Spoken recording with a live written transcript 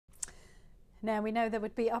Now we know there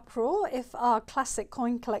would be uproar if our classic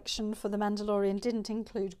coin collection for the Mandalorian didn't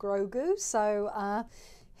include Grogu, so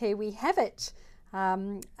here we have it.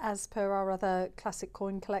 As per our other classic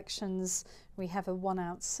coin collections, we have a 1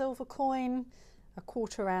 ounce silver coin, a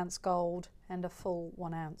 1/4 ounce gold and a full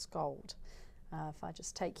 1 ounce gold. If I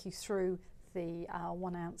just take you through the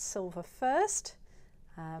 1 ounce silver first,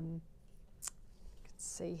 you can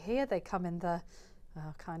see here they come in the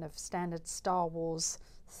kind of standard Star Wars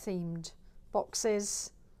themed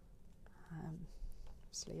boxes,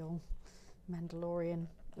 obviously all Mandalorian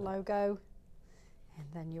logo, and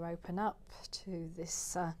then you open up to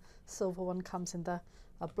this silver one. Comes in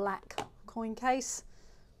a black coin case,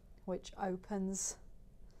 which opens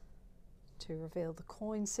to reveal the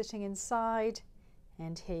coin sitting inside,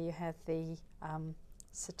 and here you have the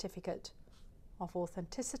certificate of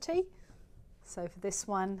authenticity. So for this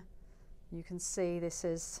one, you can see this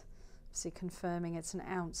is obviously confirming it's 1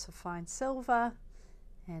 ounce of fine silver,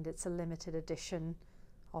 and it's a limited edition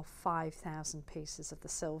of 5,000 pieces of the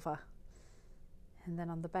silver. And then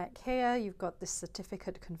on the back here, you've got this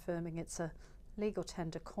certificate confirming it's a legal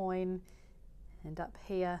tender coin, and up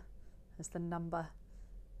here is the number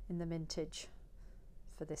in the mintage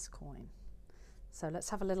for this coin. So let's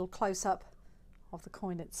have a little close-up of the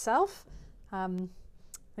coin itself.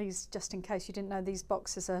 These, just in case you didn't know, these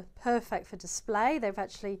boxes are perfect for display. They've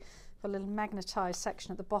actually got a little magnetized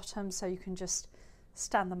section at the bottom, so you can just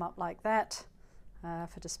stand them up like that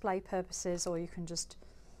for display purposes, or you can just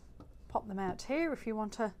pop them out here if you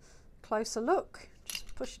want a closer look.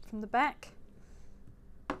 Just push it from the back,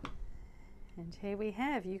 and here we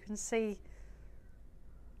have, you can see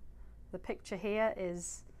the picture here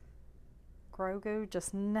is Grogu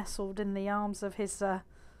just nestled in the arms of his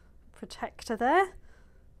protector there,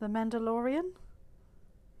 the Mandalorian.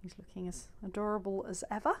 He's looking as adorable as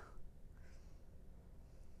ever.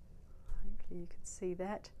 Hopefully you can see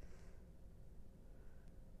that.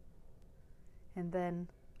 And then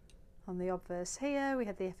on the obverse here we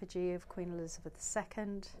have the effigy of Queen Elizabeth II,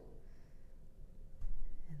 and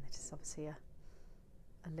that is obviously a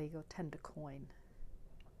legal tender coin.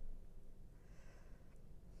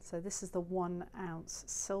 So this is the 1 ounce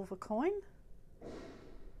silver coin.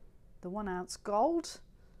 The 1 ounce gold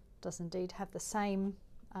does indeed have the same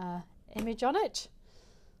image on it.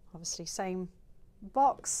 Obviously same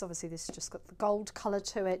box. Obviously this has just got the gold colour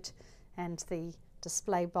to it, and the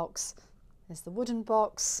display box is the wooden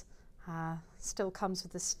box. Still comes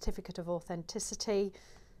with the certificate of authenticity.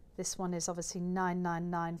 This one is obviously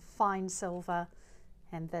 999 fine silver,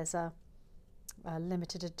 and there's a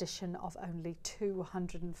limited edition of only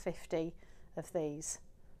 250 of these.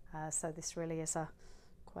 So this really is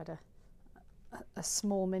quite a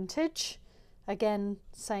small mintage. Again,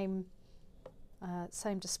 same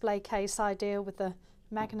display case idea with the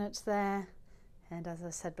magnets there, and as I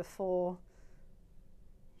said before,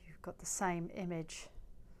 you've got the same image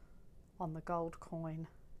on the gold coin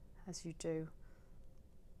as you do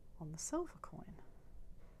on the silver coin.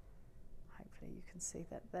 Hopefully you can see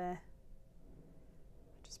that there.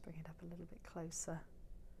 Just bring it up a little bit closer.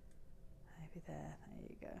 Maybe there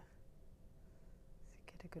you go. So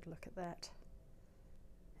get a good look at that.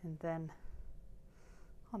 And then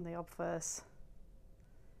on the obverse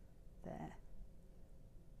there,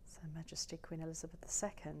 so Majesty Queen Elizabeth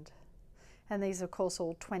II. And these are of course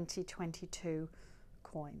all 2022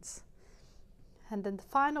 coins. And then the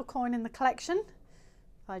final coin in the collection,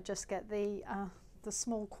 if I just get the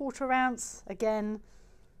small 1/4 ounce, again,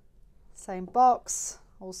 same box,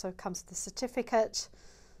 also comes with the certificate.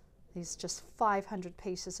 These are just 500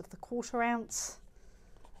 pieces of the 1/4 ounce.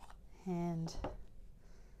 And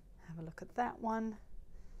have a look at that one.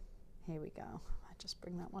 Here we go. I just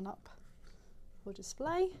bring that one up for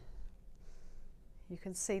display. You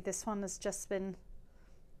can see this one has just been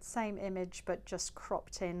same image but just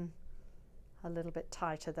cropped in a little bit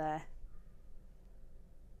tighter there,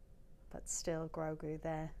 but still Grogu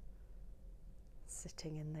there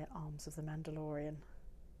sitting in the arms of the Mandalorian.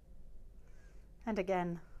 And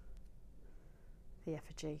again, the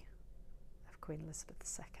effigy of Queen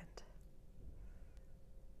Elizabeth II.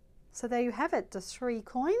 So there you have it, the 3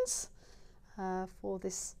 coins for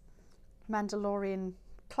this Mandalorian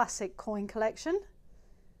Classic Coin Collection.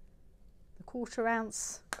 The 1/4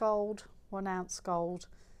 ounce gold, 1 ounce gold,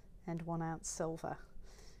 and 1 ounce silver.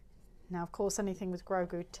 Now of course anything with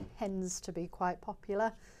Grogu tends to be quite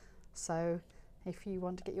popular, so if you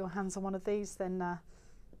want to get your hands on one of these, then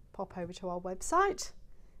pop over to our website,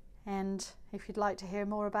 and if you'd like to hear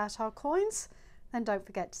more about our coins, then don't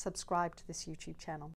forget to subscribe to this YouTube channel.